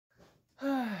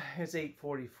it's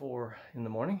 8:44 in the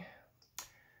morning,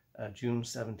 June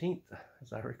 17th,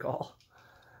 as I recall.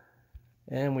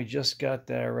 And we just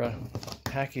got our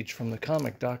package from the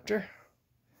comic doctor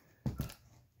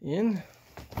in,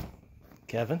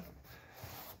 Kevin,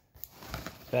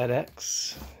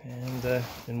 FedEx, and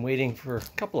been waiting for a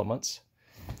couple of months.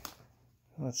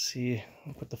 Let's see,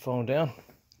 I'll put the phone down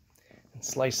and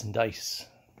slice and dice.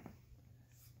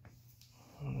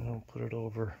 And I'll put it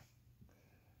over.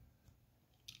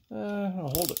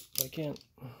 I'll hold it if I can.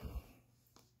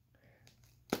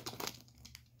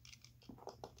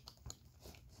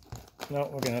 No,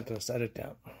 we're gonna have to set it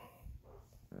down.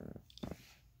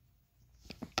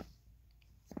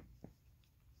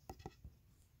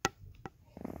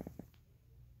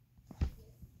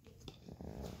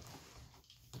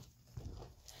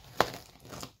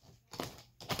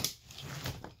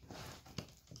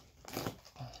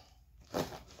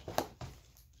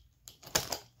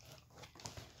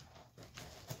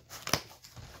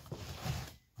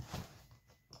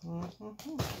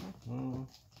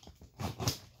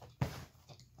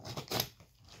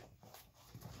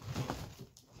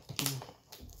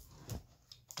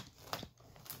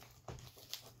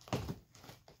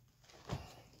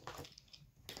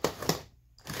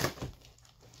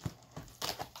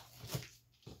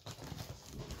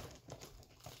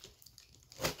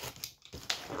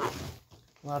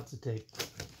 Lots of tape.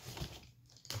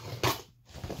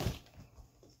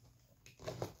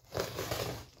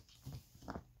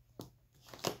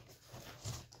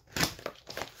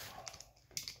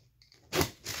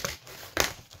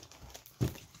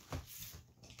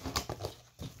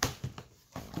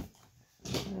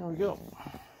 There we go.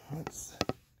 Let's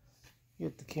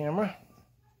get the camera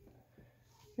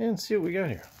and see what we got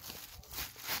here.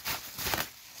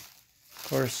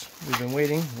 Of course, we've been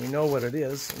waiting. We know what it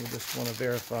is. We just want to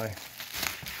verify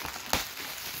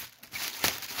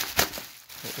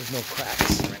that there's no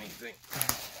cracks or anything.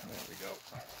 There we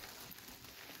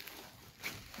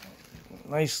go.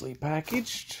 Nicely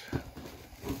packaged.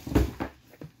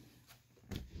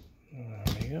 There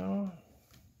we go.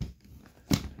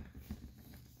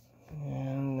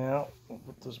 And now we'll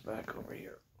put this back over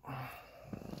here.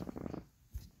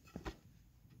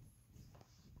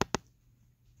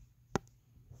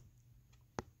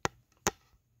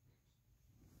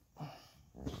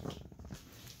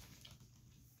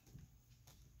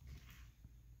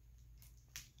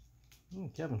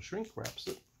 Kevin shrink wraps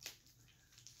it.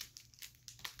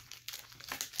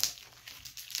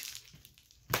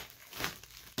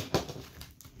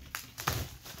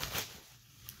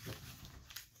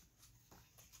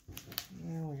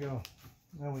 There we go.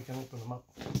 Now we can open them up.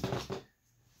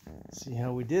 See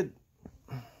how we did.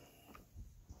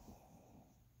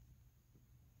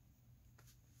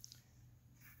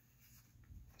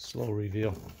 Slow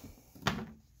reveal.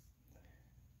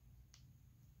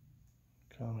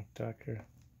 Comic doctor.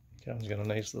 Kevin's got a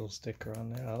nice little sticker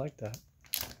on there. I like that.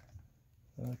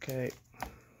 Okay.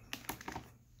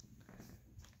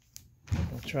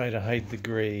 I'll try to hide the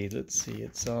gray. Let's see,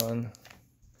 it's on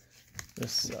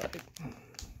this side.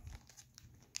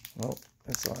 Oh,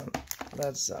 it's on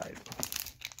that side.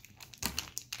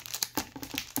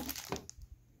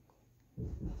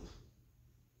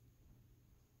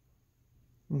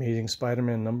 Amazing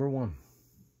Spider-Man #1.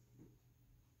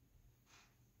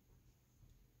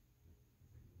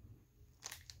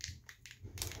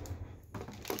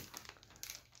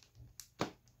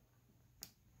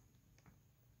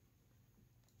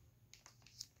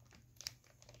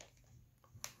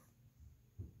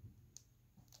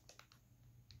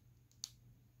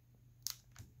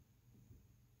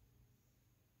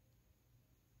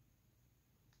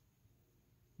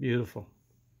 Beautiful.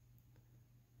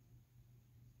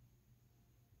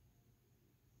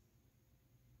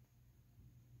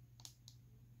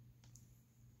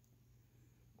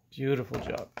 Beautiful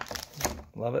job.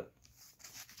 Love it.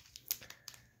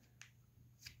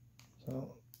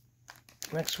 So,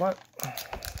 next one.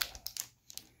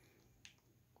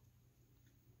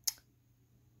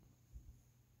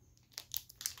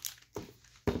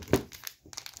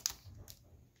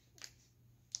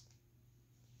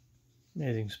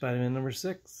 Amazing Spider-Man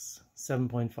 #6,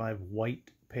 7.5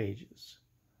 white pages.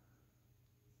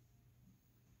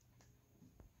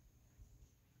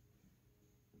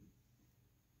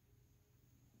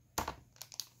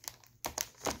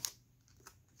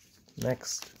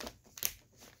 Next.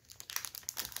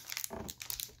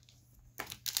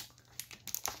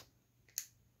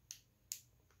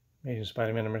 Amazing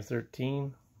Spider-Man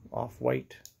 #13,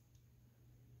 off-white.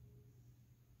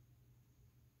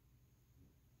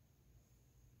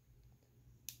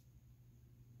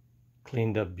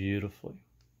 Cleaned up beautifully.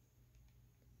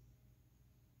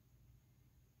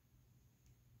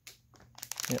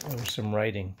 Yeah, there was some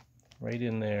writing right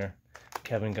in there.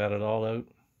 Kevin got it all out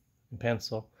in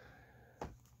pencil.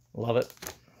 Love it.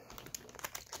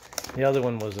 The other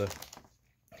one was a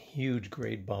huge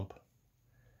grade bump.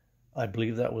 I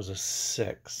believe that was a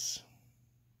 6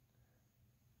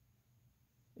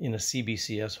 in a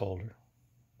CBCS holder.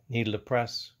 Needed a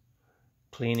press,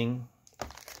 cleaning,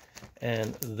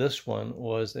 and this one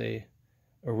was a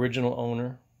original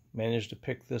owner. Managed to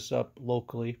pick this up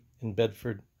locally in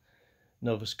Bedford,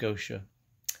 Nova Scotia.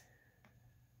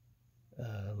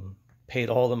 Paid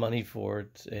all the money for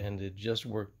it, and it just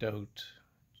worked out.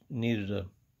 Needed a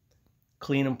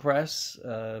clean and press,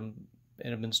 and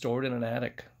had been stored in an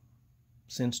attic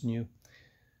since new.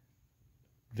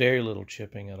 Very little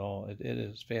chipping at all. It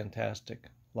is fantastic.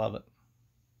 Love it.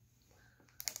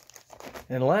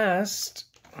 And last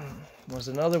was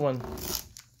another one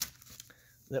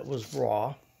that was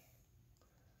raw.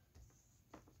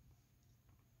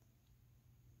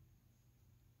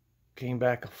 Came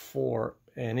back a 4,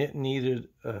 and it needed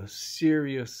a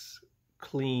serious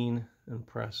clean and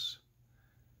press.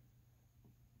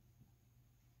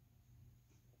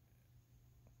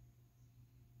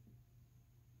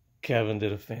 Kevin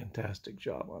did a fantastic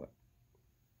job on it.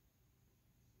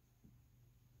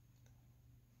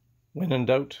 When in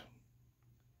doubt,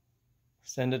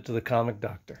 send it to the comic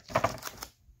doctor.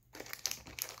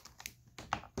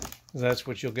 That's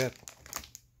what you'll get.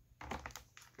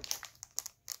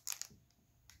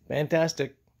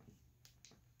 Fantastic.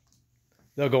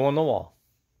 They'll go on the wall.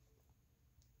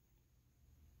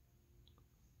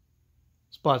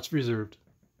 Spots reserved.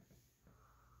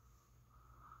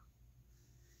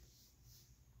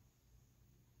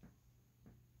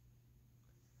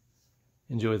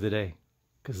 Enjoy the day,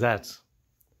 because that's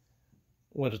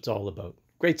what it's all about.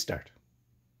 Great start.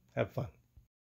 Have fun.